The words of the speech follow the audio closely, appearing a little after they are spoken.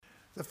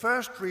The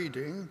first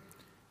reading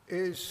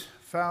is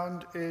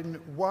found in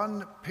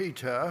 1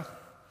 Peter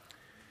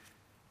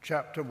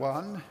chapter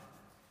 1,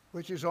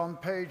 which is on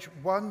page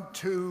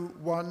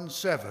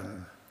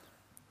 1217.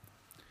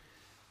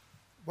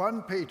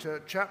 1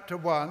 Peter chapter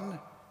 1,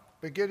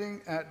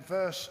 beginning at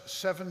verse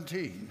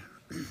 17.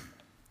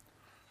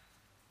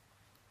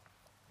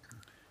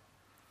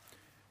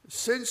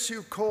 Since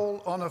you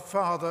call on a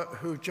Father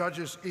who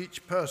judges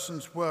each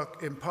person's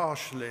work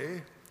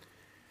impartially,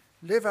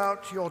 live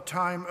out your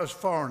time as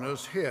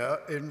foreigners here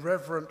in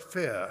reverent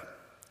fear.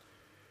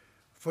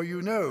 For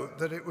you know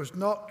that it was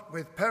not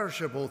with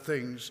perishable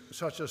things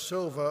such as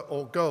silver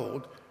or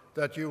gold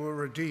that you were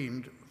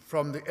redeemed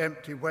from the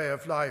empty way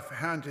of life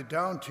handed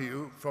down to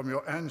you from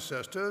your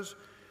ancestors,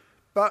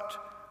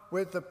 but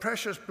with the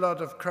precious blood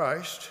of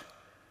Christ,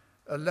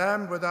 a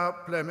lamb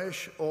without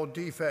blemish or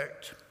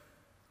defect.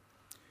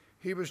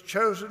 He was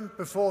chosen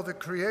before the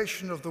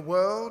creation of the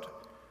world,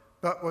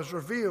 but was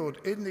revealed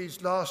in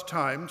these last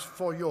times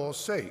for your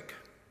sake.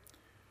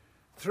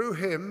 Through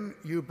him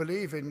you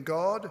believe in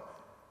God,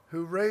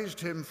 who raised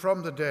him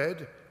from the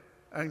dead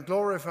and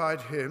glorified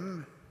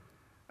him,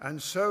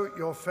 and so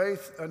your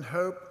faith and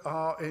hope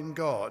are in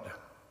God.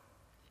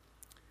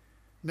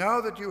 Now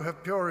that you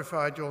have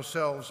purified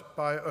yourselves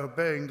by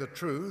obeying the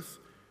truth,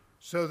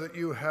 so that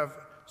you have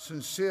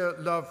sincere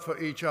love for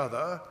each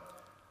other,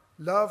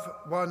 love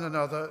one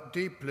another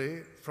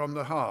deeply from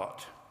the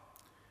heart.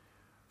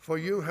 For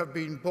you have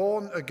been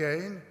born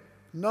again,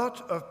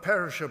 not of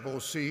perishable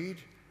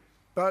seed,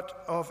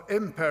 but of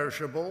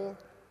imperishable,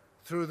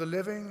 through the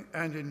living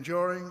and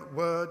enduring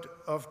word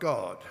of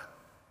God.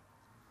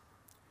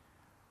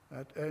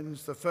 That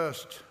ends the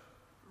first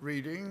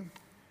reading.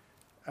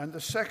 And the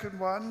second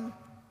one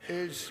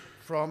is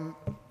from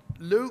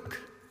Luke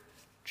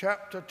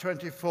chapter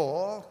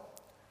 24.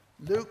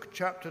 Luke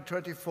chapter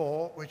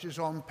 24, which is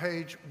on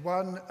page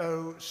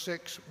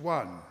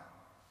 1061.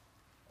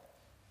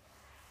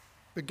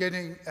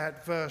 Beginning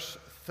at verse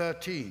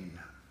 13.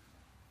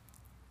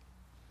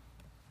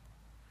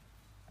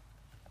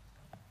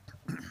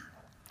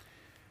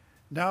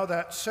 Now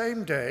that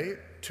same day,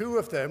 two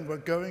of them were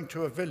going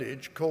to a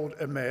village called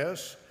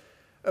Emmaus,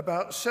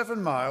 about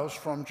 7 miles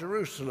from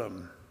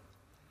Jerusalem.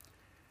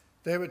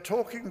 They were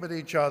talking with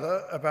each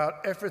other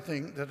about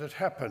everything that had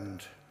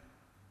happened.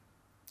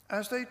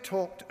 As they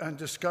talked and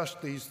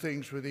discussed these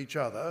things with each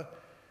other,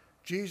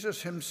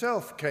 Jesus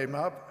himself came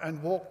up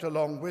and walked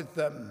along with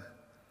them,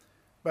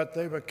 but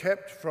they were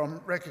kept from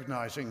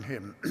recognizing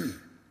him.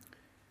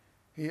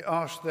 He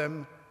asked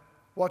them,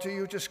 "What are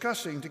you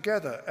discussing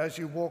together as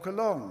you walk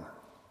along?"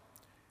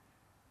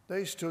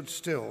 They stood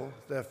still,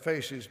 their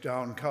faces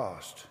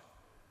downcast.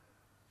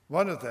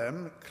 One of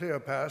them,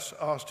 Cleopas,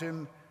 asked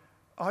him,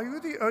 "Are you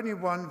the only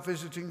one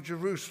visiting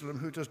Jerusalem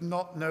who does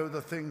not know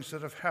the things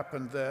that have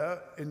happened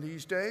there in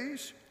these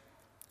days?"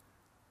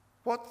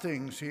 "What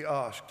things?" he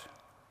asked.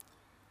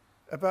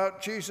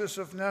 "About Jesus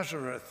of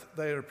Nazareth,"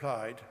 they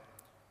replied.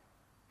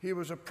 "He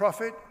was a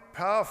prophet,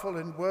 powerful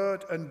in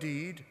word and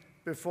deed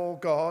before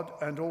God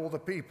and all the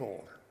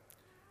people.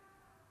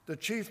 The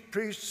chief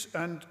priests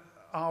and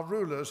our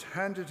rulers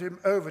handed him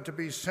over to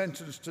be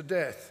sentenced to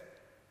death,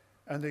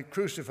 and they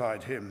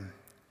crucified him.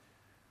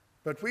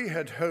 But we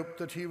had hoped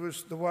that he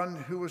was the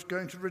one who was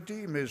going to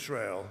redeem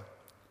Israel.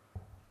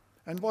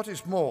 And what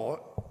is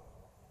more,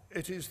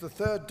 it is the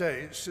third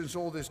day since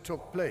all this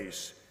took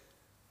place.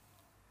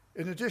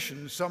 In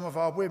addition, some of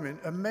our women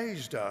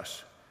amazed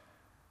us.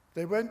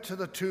 They went to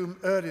the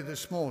tomb early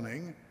this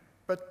morning,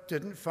 but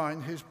didn't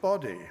find his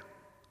body.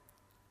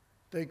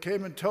 They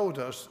came and told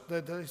us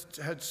that they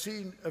had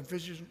seen a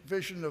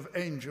vision of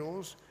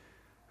angels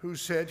who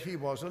said he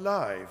was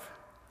alive.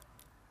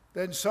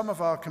 Then some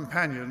of our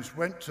companions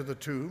went to the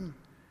tomb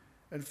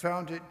and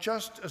found it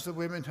just as the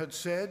women had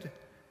said,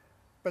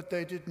 but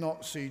they did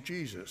not see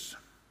Jesus."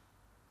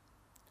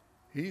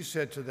 He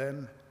said to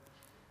them,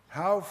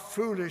 "How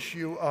foolish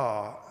you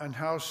are, and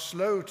how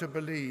slow to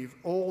believe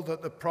all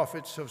that the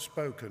prophets have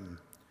spoken.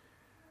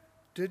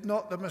 Did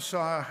not the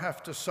Messiah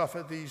have to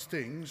suffer these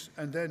things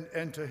and then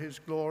enter his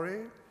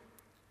glory?"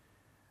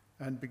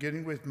 And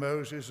beginning with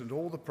Moses and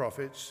all the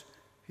prophets,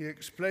 he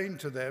explained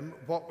to them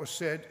what was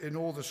said in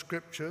all the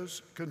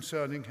scriptures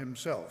concerning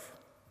himself.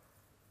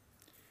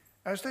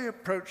 As they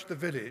approached the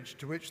village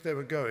to which they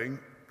were going,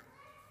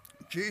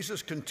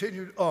 Jesus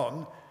continued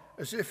on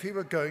as if he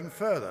were going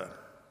further.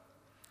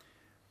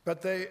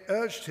 But they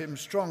urged him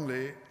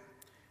strongly,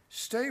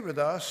 "Stay with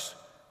us,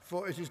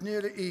 for it is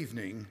nearly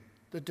evening.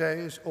 The day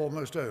is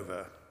almost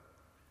over."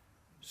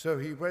 So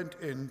he went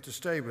in to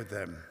stay with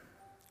them.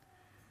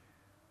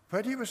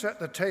 When he was at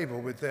the table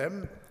with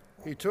them,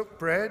 he took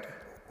bread,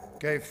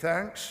 gave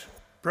thanks,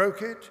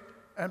 broke it,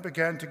 and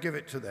began to give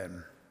it to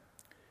them.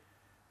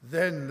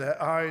 Then their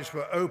eyes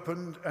were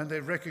opened and they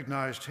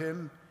recognized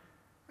him,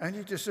 and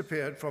he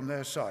disappeared from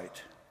their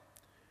sight.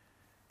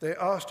 They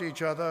asked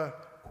each other,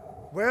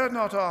 "Were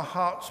not our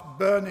hearts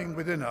burning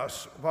within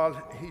us while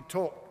he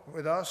talked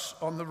with us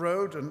on the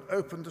road and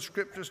opened the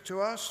scriptures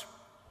to us?"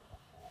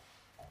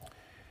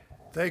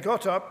 They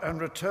got up and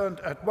returned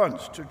at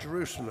once to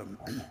Jerusalem.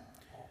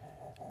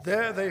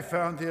 There they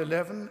found the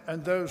 11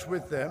 and those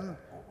with them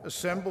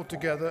assembled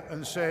together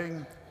and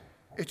saying,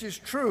 "It is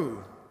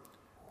true,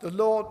 the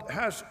Lord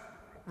has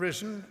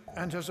risen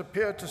and has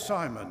appeared to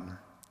Simon."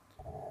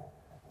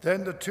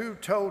 Then the two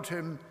told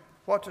him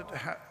what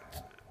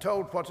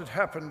had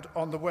happened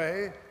on the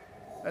way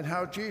and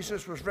how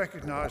Jesus was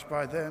recognized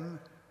by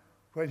them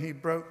when he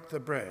broke the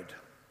bread.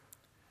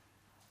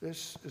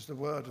 This is the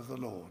word of the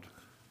Lord.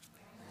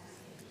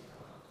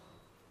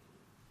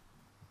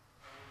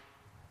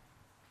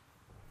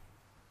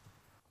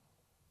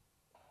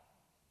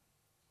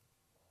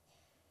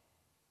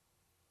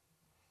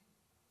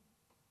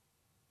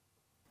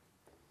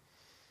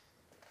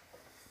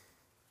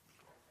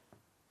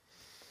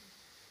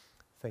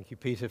 Thank you,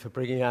 Peter, for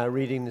bringing our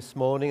reading this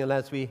morning. And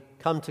as we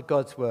come to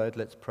God's word,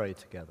 let's pray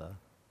together.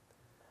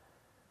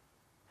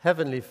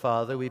 Heavenly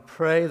Father, we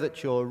pray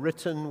that your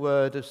written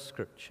word of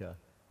Scripture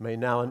may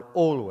now and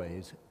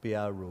always be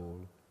our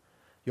rule,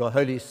 your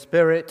Holy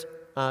Spirit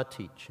our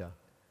teacher,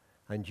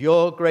 and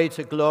your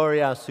greater glory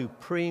our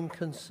supreme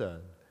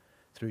concern,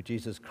 through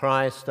Jesus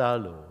Christ our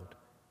Lord.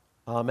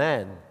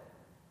 Amen.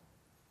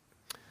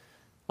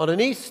 On an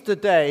Easter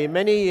day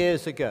many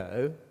years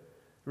ago,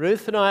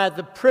 Ruth and I had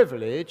the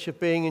privilege of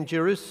being in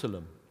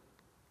Jerusalem.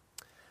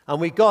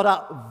 And we got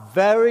up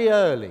very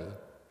early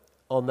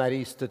on that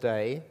Easter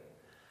day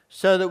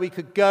so that we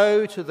could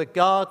go to the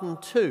Garden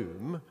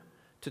Tomb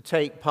to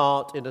take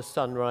part in a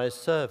sunrise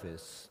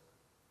service.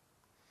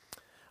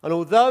 And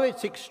although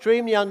it's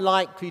extremely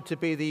unlikely to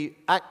be the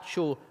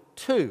actual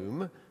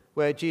tomb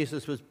where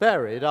Jesus was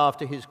buried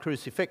after his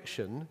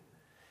crucifixion,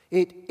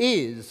 it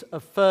is a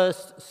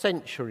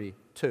first-century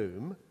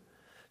tomb.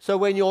 So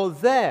when you're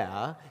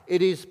there,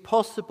 it is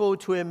possible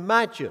to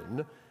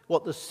imagine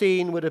what the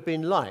scene would have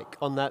been like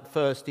on that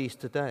first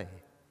Easter day.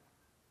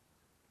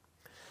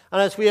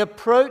 And as we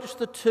approached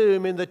the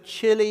tomb in the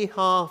chilly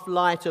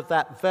half-light of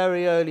that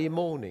very early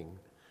morning,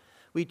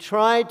 we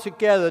tried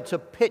together to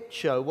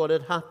picture what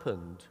had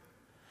happened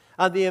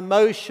and the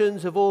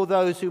emotions of all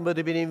those who would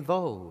have been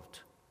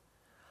involved.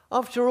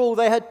 After all,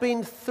 they had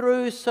been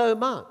through so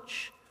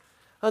much,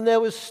 and there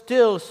was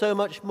still so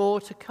much more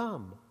to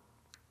come.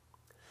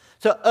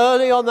 So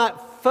early on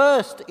that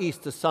first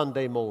Easter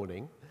Sunday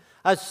morning,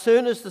 as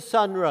soon as the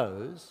sun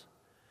rose,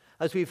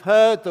 as we've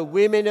heard, the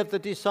women of the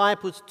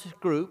disciples'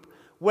 group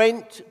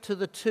went to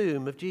the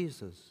tomb of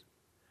Jesus.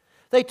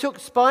 They took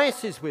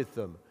spices with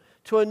them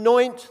to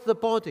anoint the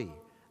body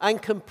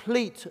and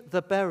complete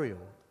the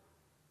burial.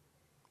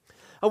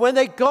 And when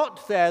they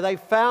got there, they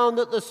found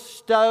that the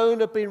stone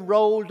had been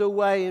rolled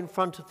away in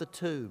front of the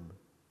tomb.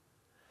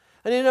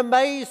 And in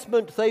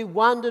amazement, they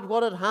wondered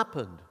what had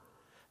happened.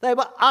 They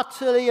were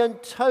utterly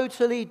and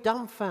totally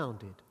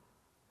dumbfounded.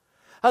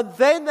 And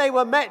then they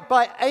were met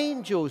by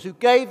angels who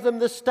gave them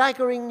the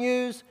staggering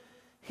news,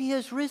 "He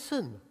has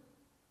risen."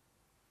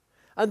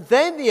 And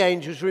then the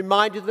angels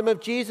reminded them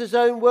of Jesus'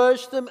 own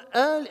words to them,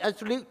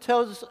 as Luke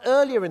tells us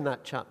earlier in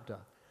that chapter.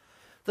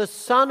 "The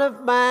Son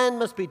of Man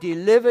must be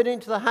delivered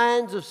into the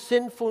hands of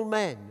sinful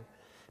men,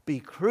 be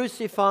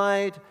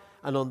crucified,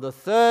 and on the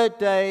third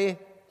day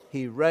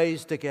he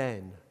raised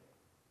again."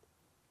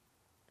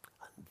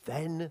 And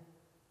then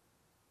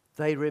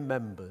they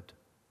remembered.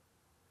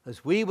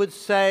 As we would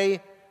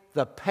say,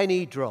 the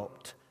penny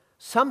dropped.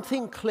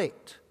 Something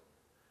clicked.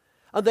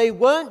 And they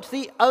weren't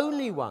the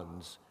only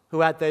ones who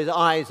had their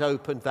eyes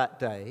opened that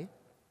day.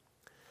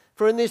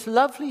 For in this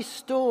lovely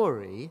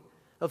story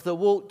of the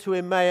walk to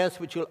Emmaus,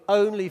 which you'll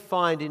only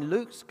find in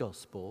Luke's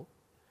Gospel,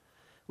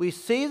 we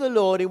see the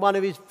Lord in one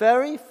of his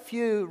very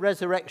few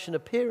resurrection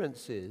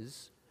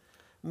appearances,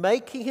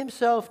 making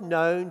himself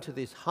known to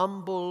this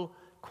humble,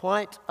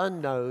 quite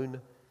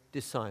unknown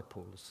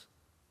disciples.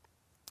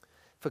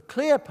 For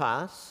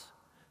Cleopas,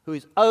 who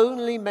is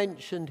only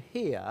mentioned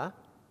here,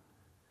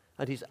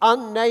 and his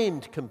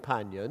unnamed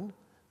companion,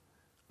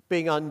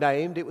 being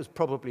unnamed, it was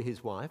probably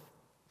his wife.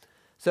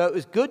 So it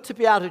was good to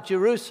be out of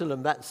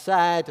Jerusalem that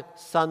sad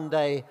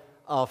Sunday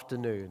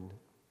afternoon.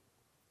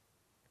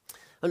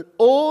 And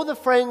all the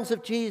friends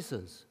of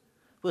Jesus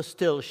were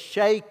still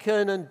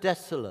shaken and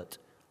desolate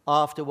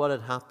after what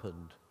had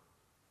happened.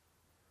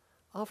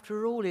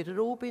 After all, it had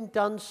all been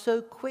done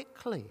so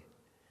quickly.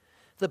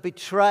 The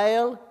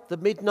betrayal, the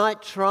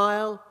midnight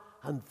trial,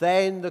 and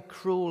then the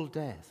cruel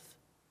death.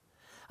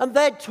 And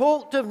they'd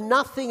talked of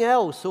nothing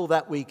else all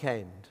that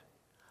weekend.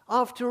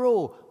 After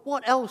all,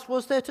 what else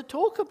was there to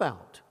talk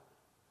about?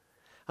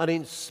 And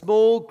in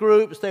small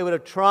groups, they would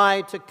have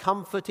tried to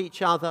comfort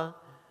each other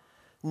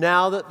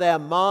now that their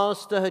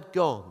master had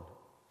gone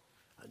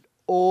and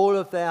all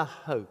of their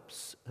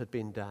hopes had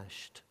been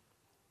dashed.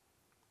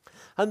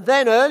 And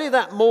then early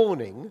that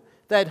morning,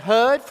 they'd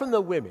heard from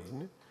the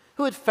women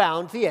who had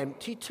found the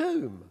empty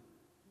tomb,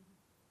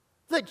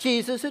 that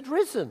Jesus had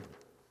risen.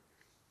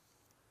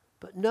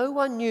 But no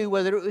one knew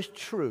whether it was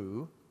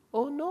true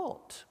or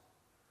not.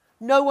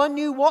 No one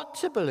knew what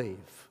to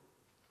believe.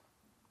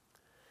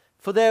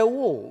 For their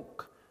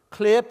walk,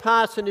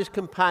 Cleopas and his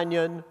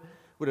companion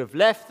would have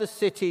left the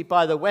city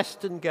by the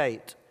western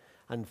gate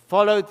and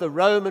followed the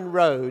Roman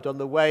road on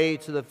the way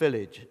to the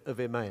village of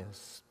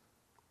Emmaus.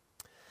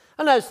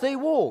 And as they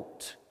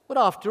walked, but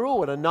after all,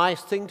 what a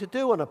nice thing to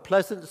do on a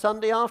pleasant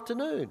Sunday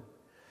afternoon.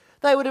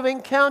 They would have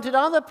encountered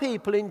other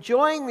people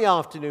enjoying the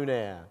afternoon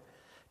air,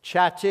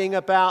 chatting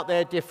about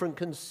their different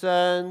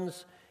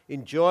concerns,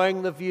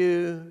 enjoying the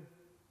view.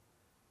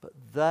 But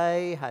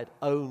they had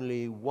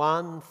only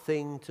one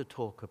thing to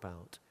talk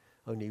about,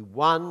 only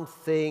one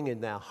thing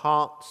in their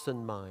hearts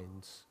and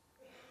minds.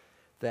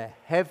 Their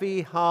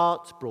heavy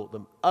hearts brought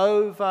them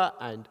over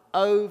and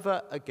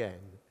over again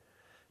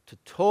to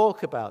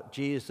talk about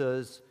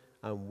Jesus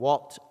and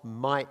what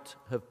might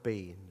have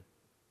been.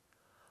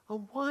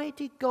 And why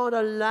did God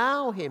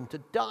allow him to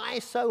die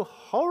so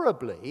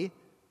horribly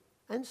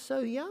and so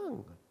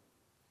young?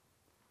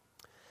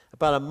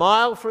 About a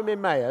mile from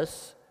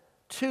Emmaus,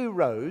 two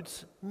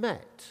roads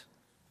met.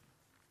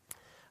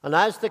 And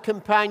as the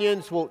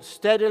companions walked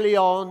steadily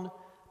on,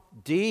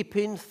 deep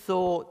in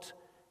thought,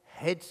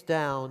 heads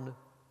down,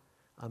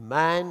 a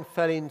man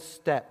fell in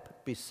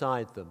step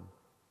beside them.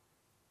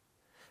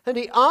 And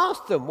he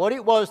asked them what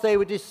it was they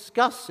were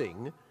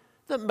discussing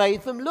that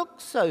made them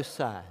look so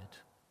sad.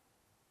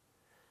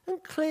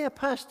 And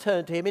Cleopas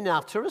turned to him in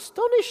utter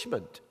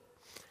astonishment.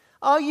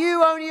 Are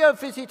you only a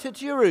visitor to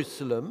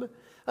Jerusalem,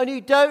 and you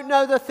don't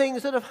know the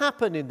things that have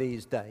happened in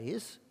these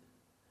days?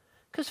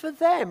 Because for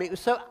them it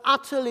was so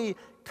utterly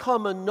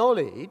common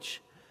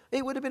knowledge,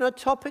 it would have been a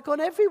topic on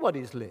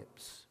everybody's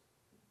lips.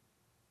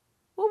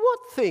 Well,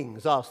 what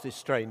things? Asked this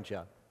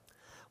stranger.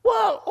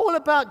 Well, all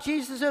about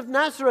Jesus of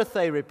Nazareth,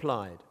 they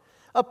replied.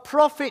 A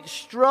prophet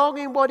strong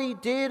in what he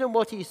did and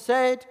what he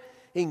said,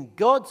 in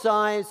God's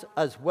eyes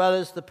as well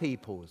as the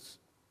people's.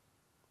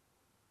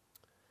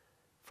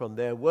 From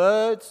their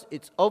words,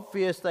 it's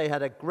obvious they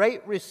had a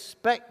great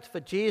respect for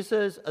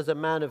Jesus as a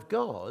man of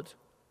God,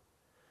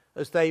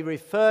 as they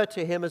refer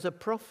to him as a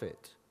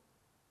prophet.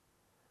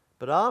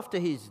 But after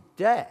his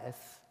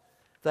death,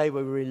 they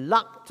were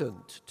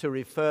reluctant to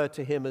refer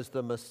to him as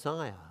the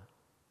Messiah.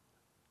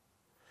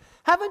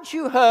 Haven't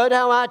you heard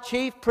how our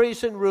chief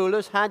priests and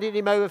rulers handed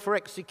him over for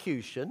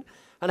execution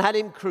and had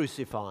him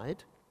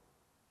crucified?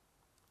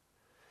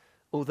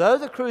 Although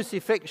the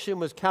crucifixion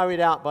was carried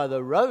out by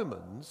the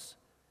Romans,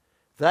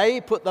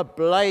 they put the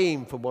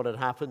blame for what had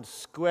happened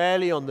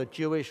squarely on the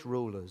Jewish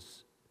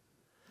rulers.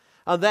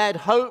 And they had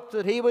hoped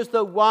that he was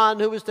the one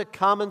who was to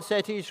come and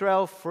set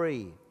Israel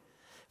free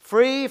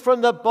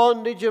from the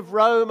bondage of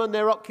Rome and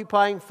their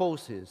occupying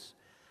forces,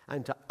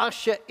 and to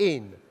usher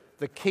in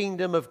the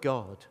kingdom of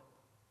God.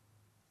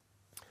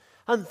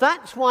 And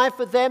that's why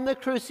for them the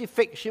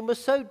crucifixion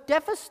was so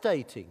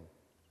devastating.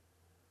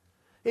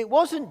 It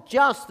wasn't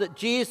just that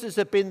Jesus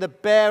had been the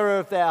bearer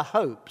of their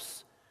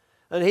hopes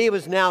and he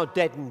was now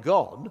dead and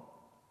gone.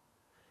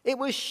 It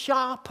was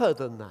sharper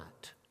than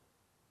that.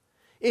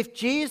 If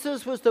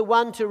Jesus was the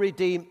one to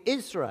redeem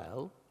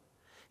Israel,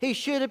 he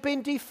should have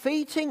been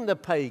defeating the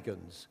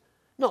pagans,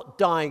 not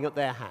dying at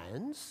their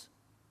hands.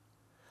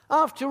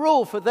 After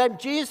all, for them,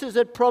 Jesus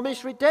had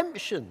promised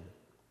redemption.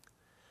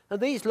 And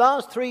these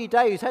last 3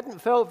 days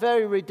hadn't felt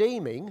very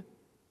redeeming.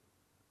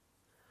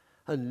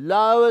 And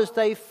low as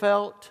they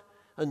felt,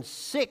 and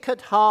sick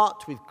at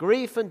heart with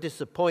grief and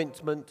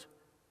disappointment,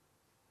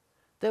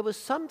 there was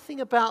something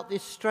about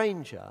this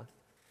stranger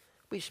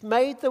which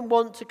made them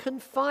want to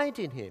confide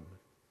in him.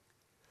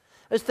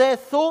 As their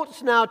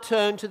thoughts now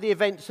turn to the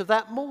events of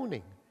that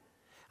morning,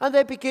 and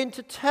they begin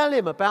to tell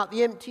him about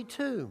the empty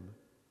tomb.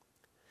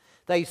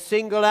 They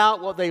single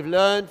out what they've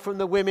learned from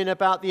the women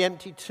about the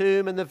empty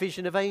tomb and the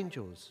vision of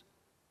angels.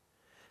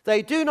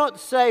 They do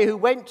not say who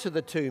went to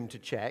the tomb to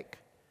check,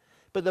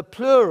 but the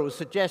plural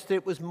suggests that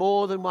it was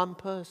more than one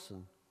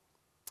person.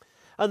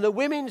 And the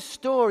women's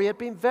story had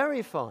been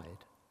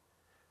verified,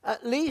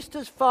 at least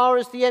as far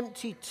as the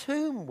empty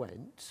tomb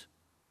went.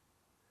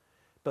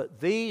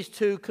 But these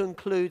two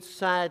conclude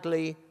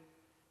sadly,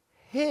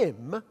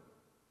 him,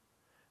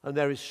 and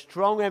there is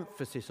strong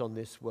emphasis on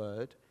this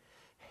word,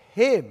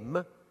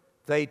 him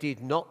they did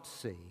not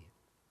see.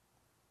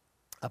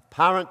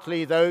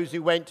 Apparently those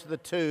who went to the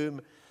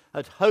tomb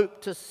had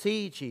hoped to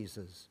see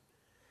Jesus,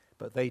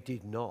 but they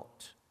did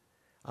not.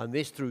 And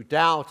this threw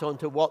doubt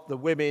onto what the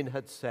women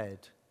had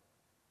said.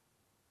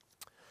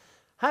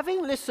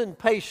 Having listened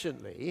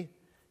patiently,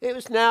 it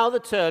was now the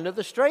turn of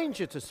the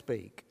stranger to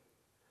speak.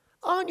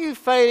 Aren't you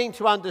failing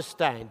to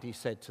understand, he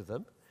said to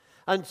them,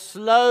 and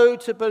slow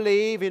to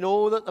believe in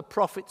all that the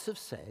prophets have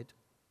said?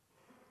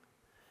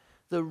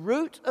 The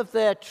root of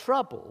their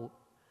trouble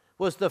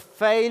was the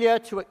failure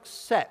to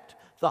accept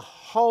the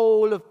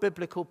whole of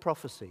biblical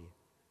prophecy.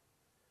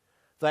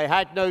 They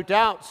had no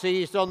doubt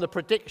seized on the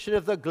prediction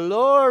of the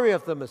glory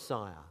of the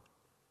Messiah.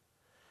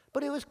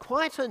 But it was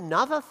quite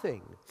another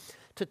thing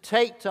to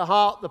take to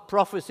heart the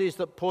prophecies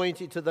that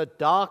pointed to the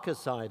darker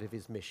side of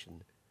his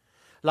mission,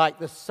 like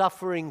the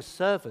suffering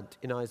servant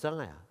in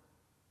Isaiah.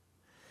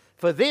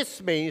 For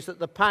this means that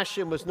the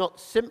passion was not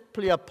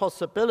simply a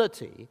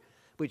possibility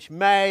which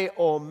may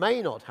or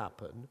may not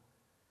happen,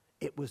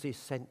 it was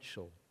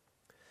essential.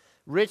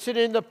 written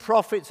in the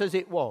prophets as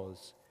it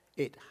was,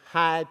 it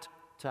had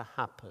to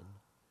happen.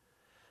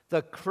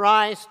 The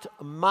Christ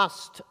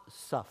must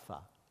suffer,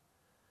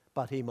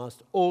 but he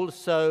must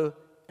also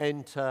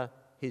enter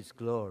his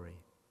glory.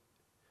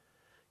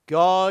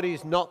 God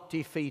is not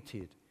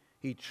defeated.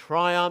 He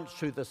triumphs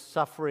through the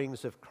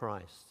sufferings of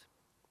Christ.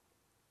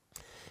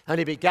 And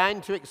he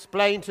began to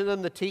explain to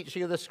them the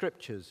teaching of the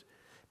Scriptures,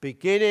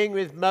 beginning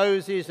with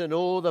Moses and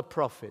all the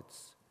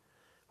prophets.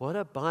 What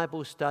a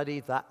Bible study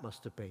that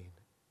must have been.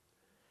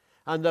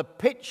 And the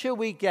picture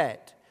we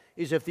get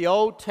is of the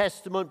Old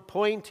Testament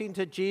pointing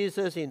to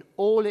Jesus in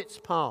all its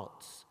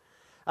parts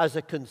as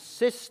a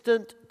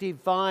consistent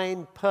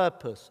divine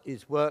purpose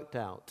is worked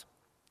out.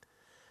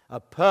 A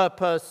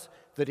purpose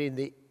that in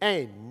the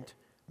end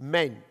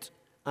meant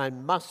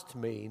and must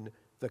mean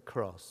the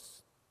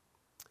cross.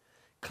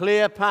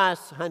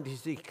 Cleopas and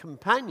his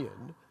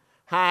companion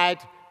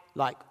had,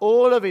 like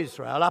all of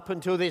Israel up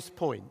until this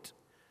point,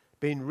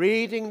 been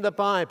reading the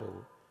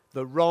Bible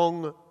the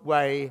wrong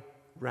way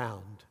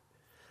round.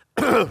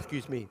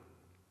 Excuse me.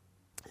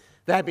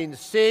 They had been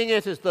seeing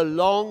it as the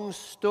long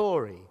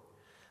story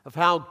of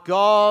how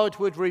God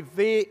would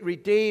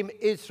redeem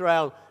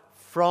Israel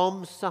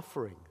from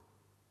suffering.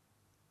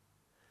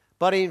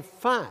 But in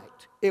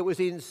fact, it was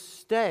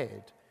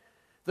instead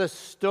the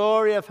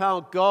story of how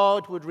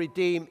God would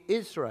redeem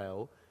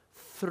Israel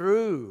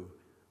through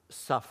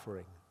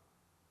suffering.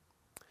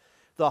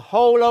 The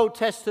whole Old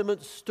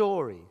Testament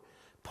story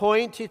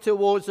pointed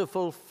towards a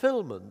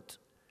fulfillment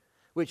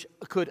which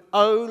could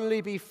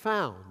only be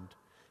found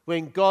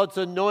when God's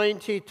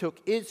anointed took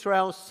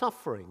Israel's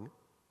suffering,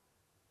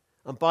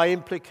 and by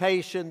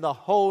implication the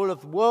whole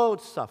of the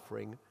world's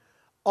suffering,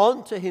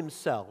 onto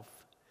himself,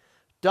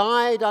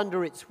 died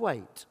under its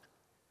weight,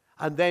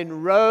 and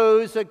then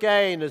rose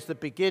again as the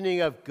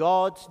beginning of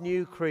God's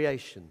new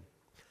creation,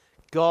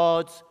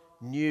 God's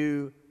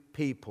new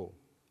people.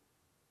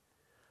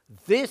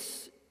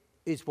 This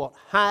is what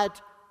had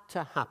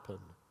to happen,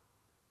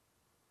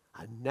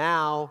 and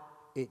now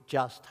it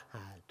just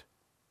had.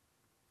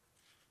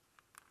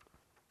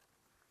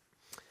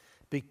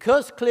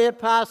 Because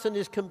Cleopas and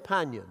his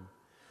companion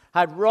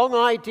had wrong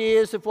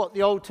ideas of what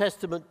the Old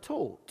Testament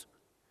taught,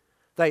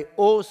 they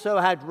also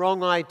had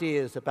wrong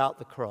ideas about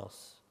the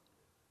cross.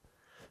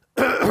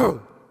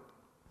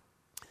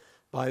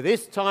 By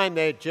this time,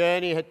 their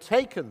journey had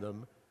taken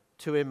them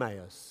to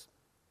Emmaus.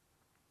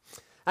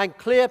 And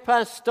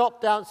Cleopas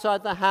stopped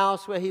outside the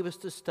house where he was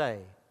to stay.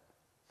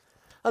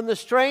 And the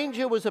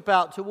stranger was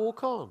about to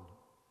walk on,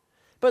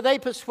 but they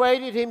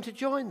persuaded him to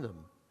join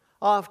them.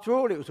 After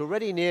all, it was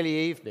already nearly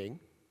evening,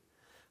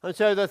 and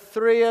so the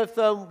three of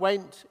them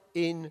went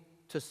in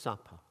to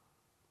supper.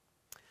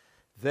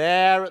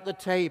 There at the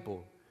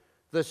table,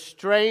 the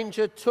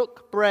stranger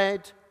took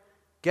bread,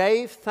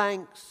 gave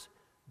thanks,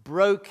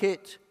 broke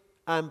it,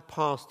 and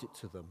passed it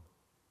to them.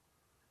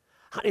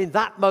 And in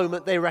that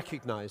moment, they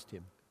recognized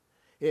him.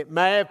 It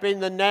may have been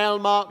the nail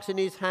marks in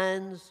his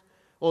hands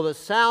or the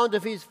sound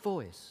of his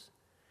voice,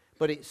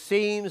 but it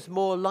seems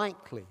more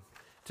likely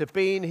to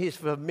be in his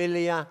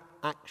familiar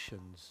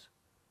actions.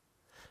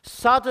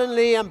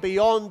 Suddenly and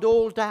beyond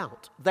all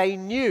doubt, they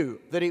knew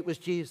that it was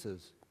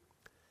Jesus.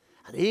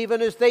 And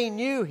even as they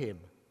knew him,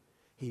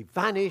 he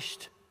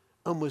vanished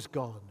and was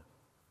gone.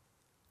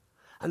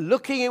 And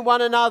looking at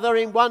one another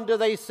in wonder,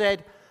 they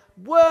said,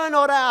 "Were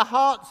not our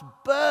hearts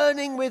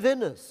burning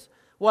within us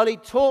while he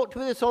talked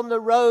with us on the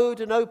road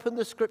and opened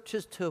the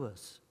Scriptures to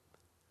us?"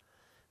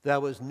 There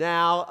was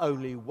now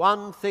only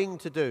one thing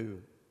to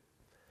do.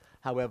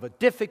 However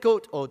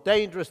difficult or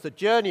dangerous the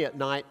journey at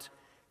night,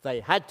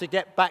 they had to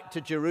get back to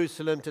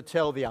Jerusalem to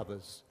tell the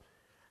others,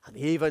 and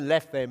even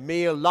left their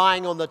meal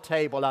lying on the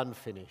table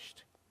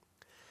unfinished.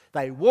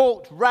 They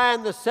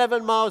ran the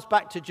 7 miles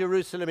back to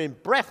Jerusalem in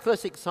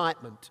breathless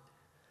excitement,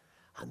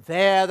 and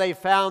there they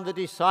found the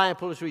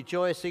disciples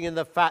rejoicing in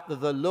the fact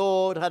that the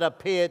Lord had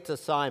appeared to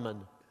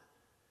Simon.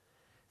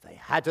 They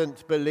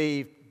hadn't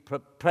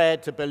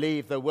prepared to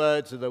believe the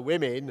words of the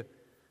women,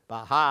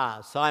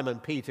 but Simon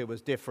Peter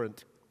was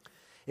different.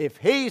 If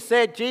he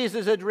said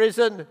Jesus had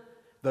risen,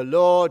 the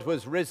Lord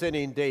was risen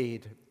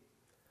indeed.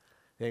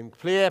 Then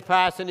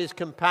Cleopas and his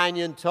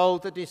companion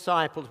told the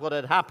disciples what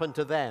had happened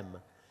to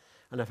them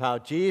and of how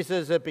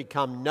Jesus had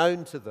become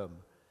known to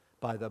them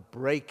by the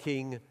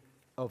breaking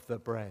of the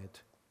bread.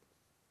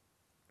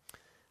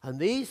 And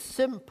these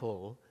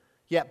simple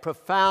yet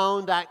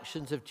profound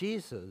actions of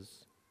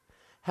Jesus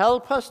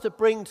help us to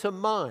bring to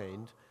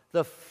mind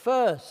the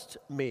first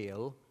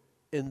meal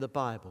in the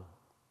Bible.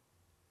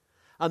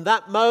 And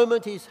that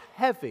moment is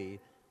heavy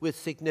with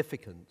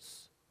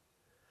significance.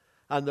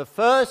 And the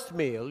first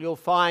meal you'll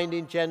find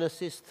in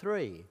Genesis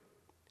 3,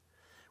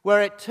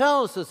 where it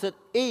tells us that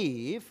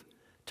Eve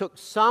took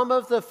some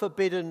of the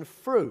forbidden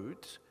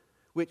fruit,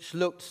 which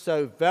looked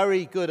so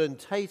very good and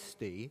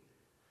tasty,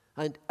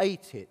 and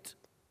ate it.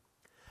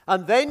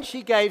 And then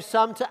she gave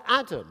some to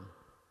Adam,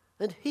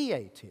 and he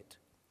ate it.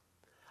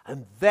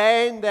 And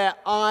then their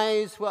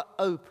eyes were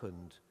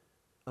opened,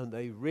 and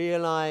they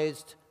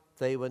realized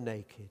they were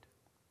naked.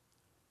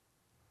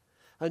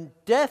 And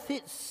death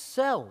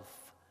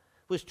itself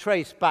was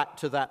traced back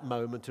to that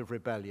moment of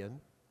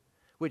rebellion,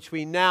 which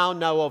we now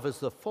know of as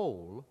the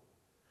fall.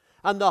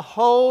 And the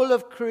whole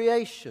of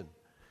creation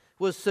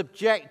was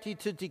subjected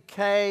to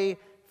decay,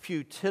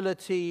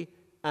 futility,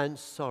 and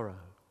sorrow.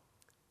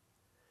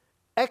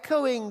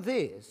 Echoing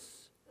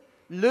this,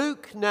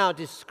 Luke now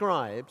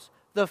describes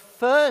the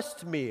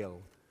first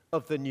meal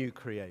of the new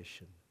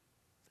creation.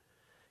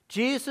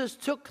 Jesus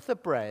took the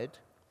bread,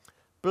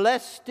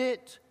 blessed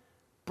it,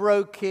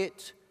 broke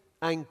it,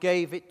 and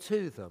gave it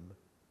to them.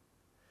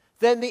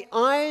 Then the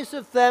eyes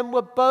of them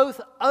were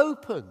both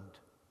opened,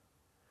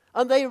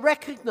 and they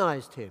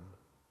recognized him.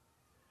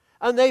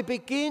 And they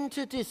begin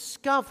to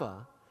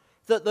discover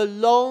that the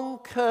long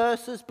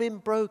curse has been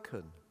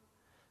broken.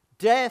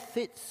 Death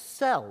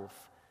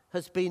itself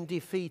has been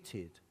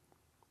defeated.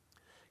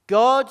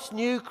 God's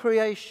new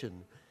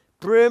creation,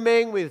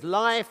 brimming with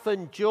life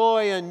and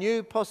joy and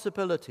new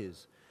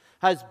possibilities,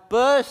 has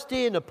burst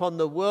in upon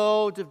the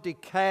world of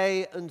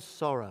decay and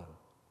sorrow.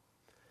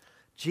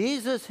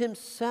 Jesus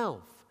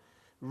himself,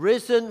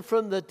 risen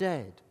from the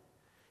dead,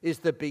 is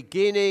the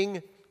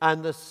beginning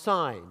and the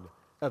sign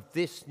of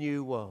this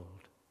new world.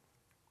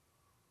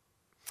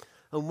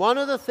 And one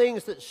of the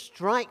things that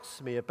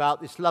strikes me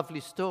about this lovely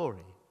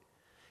story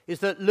is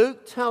that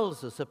Luke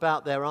tells us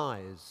about their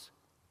eyes.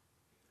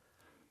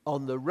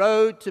 On the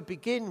road to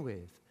begin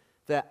with,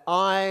 their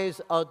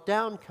eyes are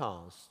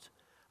downcast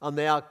and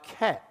they are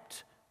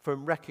kept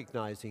from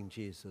recognizing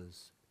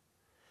Jesus.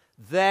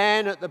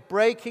 Then at the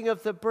breaking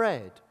of the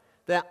bread,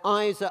 their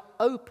eyes are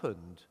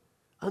opened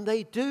and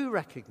they do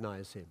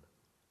recognize him.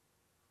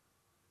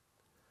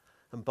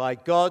 And by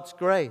God's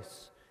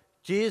grace,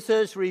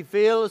 Jesus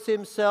reveals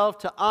himself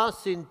to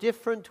us in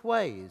different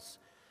ways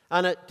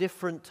and at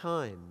different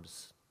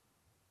times.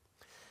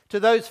 To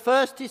those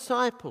first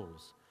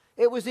disciples,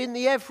 it was in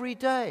the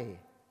everyday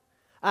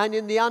and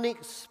in the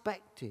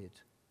unexpected.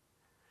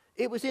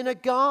 It was in a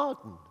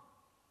garden,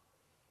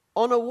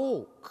 on a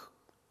walk,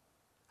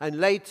 and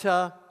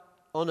later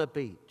on a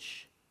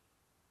beach.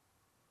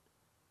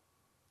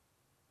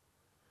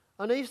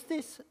 And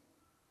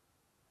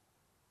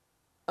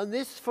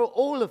this for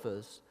all of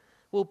us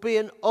will be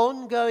an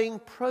ongoing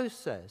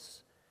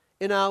process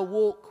in our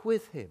walk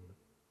with him.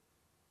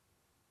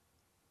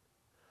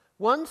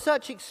 One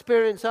such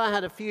experience I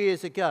had a few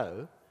years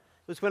ago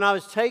was when I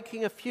was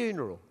taking a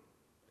funeral.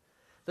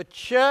 The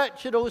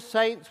church at All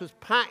Saints was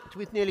packed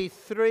with nearly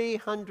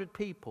 300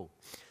 people,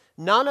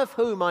 none of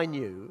whom I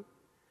knew.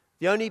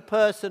 The only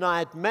person I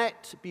had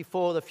met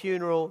before the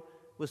funeral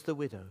was the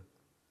widow.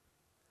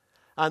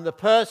 And the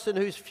person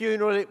whose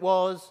funeral it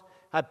was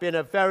had been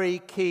a very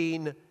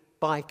keen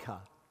biker.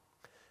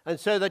 And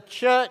so the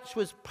church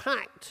was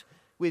packed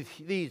with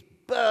these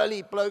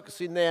burly blokes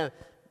in their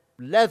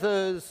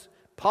leathers,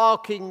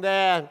 parking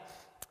their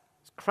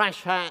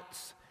crash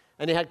hats,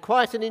 and it had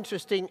quite an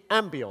interesting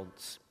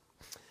ambience.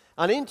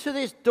 And into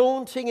this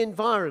daunting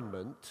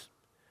environment,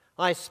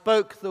 I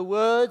spoke the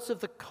words of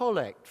the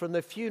collect from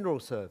the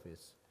funeral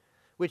service,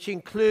 which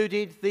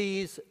included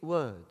these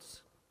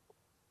words: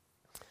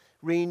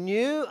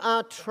 "Renew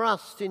our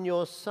trust in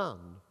your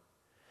Son,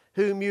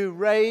 whom you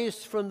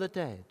raised from the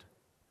dead.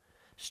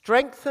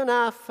 Strengthen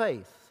our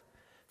faith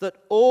that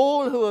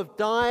all who have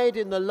died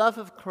in the love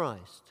of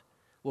Christ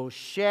will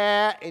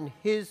share in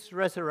his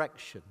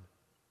resurrection."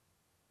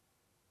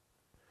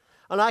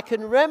 And I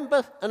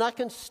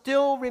can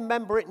still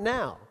remember it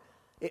now.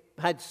 It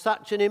had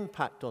such an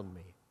impact on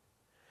me.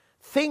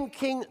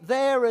 Thinking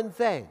there and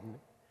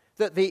then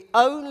that the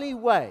only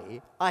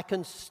way I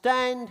can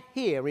stand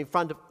here in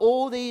front of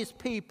all these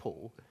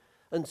people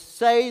and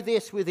say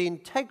this with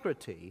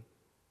integrity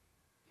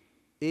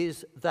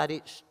is that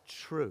it's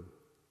true.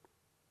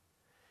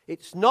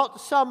 It's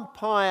not some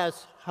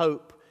pious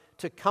hope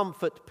to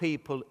comfort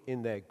people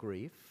in their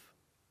grief.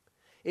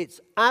 It's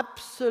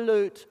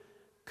absolute,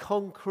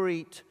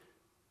 concrete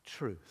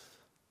truth.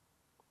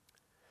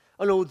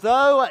 And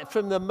although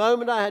from the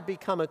moment I had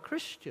become a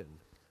Christian,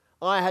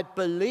 I had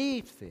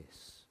believed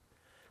this,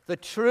 the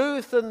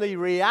truth and the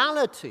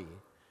reality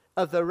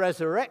of the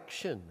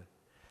resurrection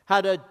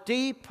had a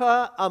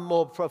deeper and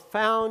more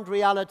profound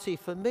reality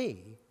for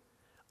me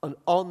and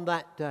on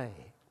that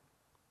day.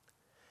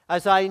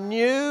 As I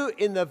knew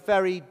in the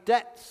very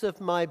depths of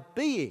my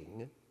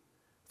being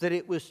that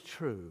it was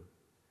true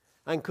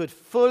and could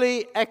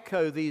fully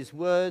echo these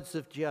words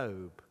of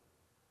Job: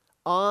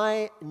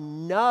 "I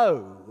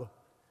know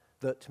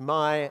that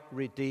my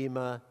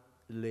Redeemer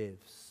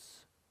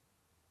lives."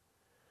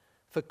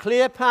 For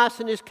Cleopas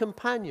and his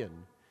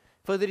companion,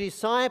 for the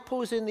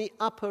disciples in the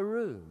upper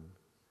room,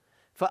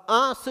 for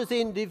us as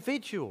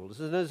individuals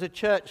and as a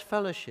church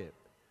fellowship,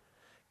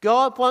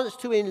 God wants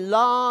to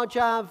enlarge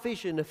our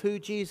vision of who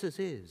Jesus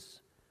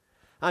is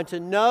and to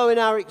know in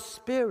our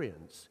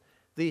experience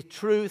the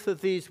truth of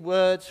these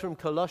words from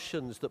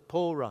Colossians that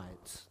Paul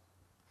writes.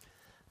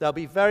 They'll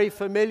be very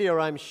familiar,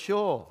 I'm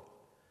sure,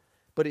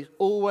 but it's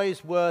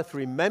always worth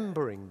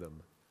remembering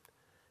them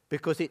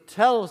because it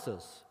tells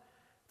us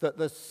that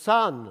the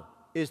Son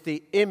is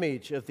the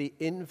image of the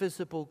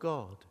invisible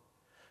God,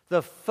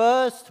 the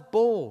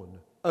firstborn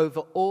over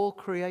all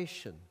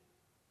creation.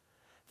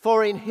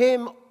 For in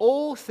him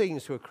all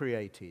things were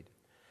created,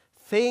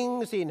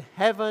 things in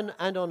heaven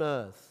and on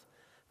earth,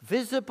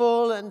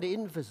 visible and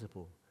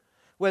invisible,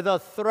 whether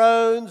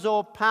thrones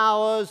or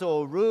powers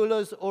or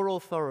rulers or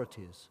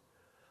authorities.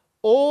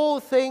 All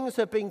things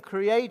have been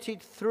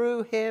created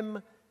through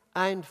him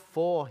and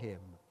for him.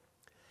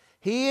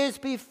 He is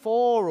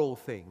before all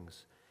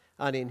things,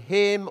 and in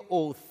him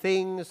all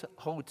things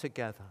hold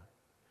together.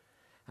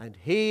 And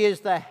he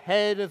is the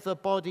head of the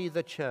body,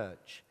 the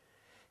church.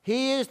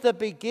 He is the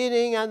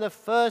beginning and the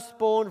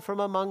firstborn from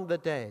among the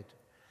dead,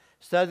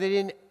 so that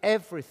in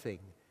everything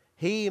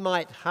he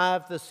might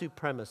have the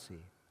supremacy.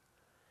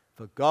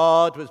 For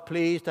God was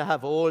pleased to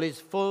have all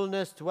his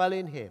fullness dwell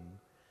in him,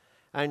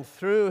 and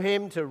through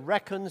him to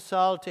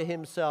reconcile to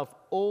himself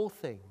all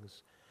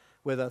things,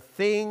 whether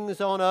things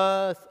on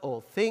earth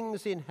or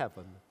things in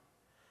heaven,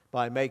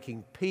 by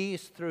making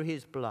peace through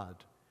his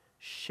blood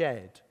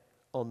shed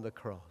on the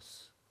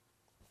cross.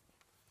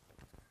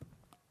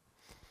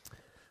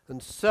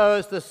 And so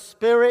as the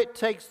Spirit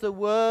takes the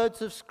words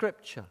of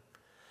Scripture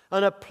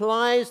and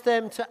applies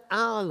them to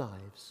our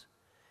lives,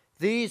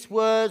 these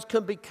words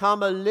can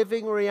become a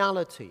living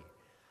reality,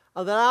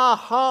 and that our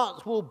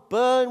hearts will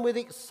burn with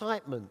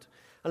excitement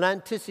and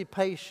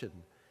anticipation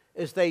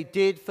as they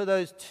did for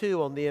those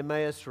two on the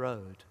Emmaus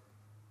Road.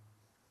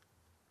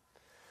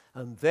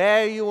 And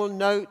there you will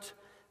note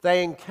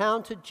they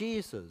encountered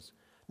Jesus,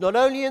 not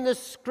only in the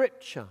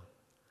Scripture,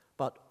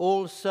 but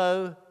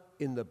also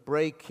in the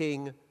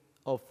breaking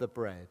of the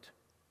bread.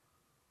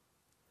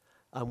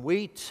 And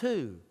we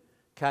too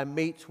can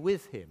meet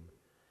with him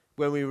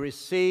when we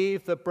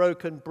receive the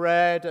broken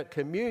bread at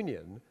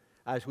communion,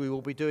 as we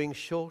will be doing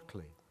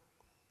shortly.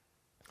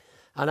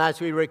 And as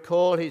we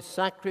recall his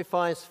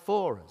sacrifice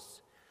for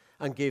us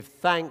and give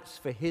thanks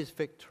for his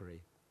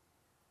victory.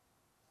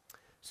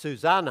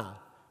 Susanna,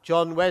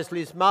 John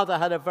Wesley's mother,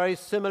 had a very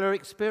similar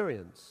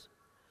experience.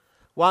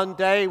 One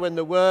day when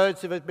the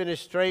words of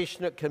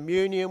administration at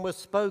communion were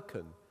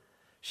spoken,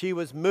 she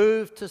was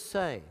moved to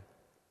say,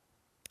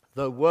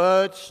 "The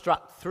word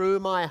struck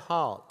through my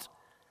heart,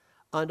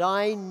 and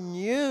I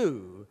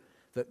knew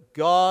that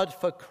God,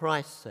 for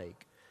Christ's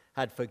sake,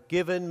 had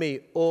forgiven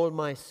me all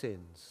my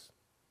sins."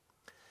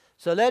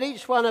 So let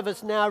each one of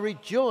us now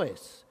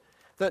rejoice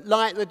that,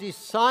 like the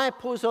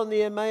disciples on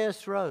the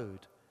Emmaus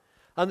Road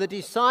and the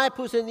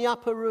disciples in the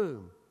upper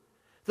room,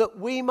 that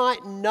we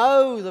might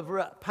know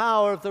the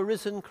power of the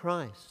risen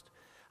Christ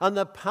and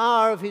the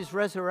power of his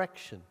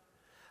resurrection,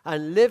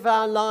 and live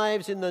our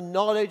lives in the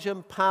knowledge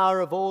and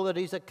power of all that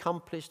he's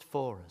accomplished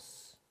for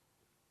us.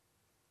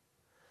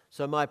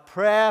 So my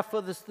prayer for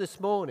this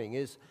morning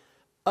is,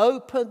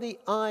 open the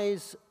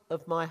eyes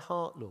of my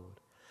heart, Lord,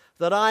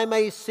 that I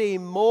may see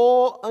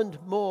more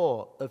and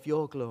more of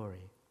your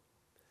glory.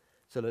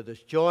 So let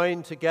us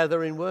join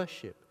together in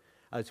worship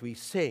as we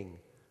sing,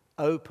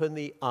 "Open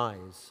the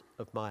eyes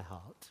of my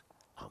heart."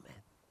 Amen.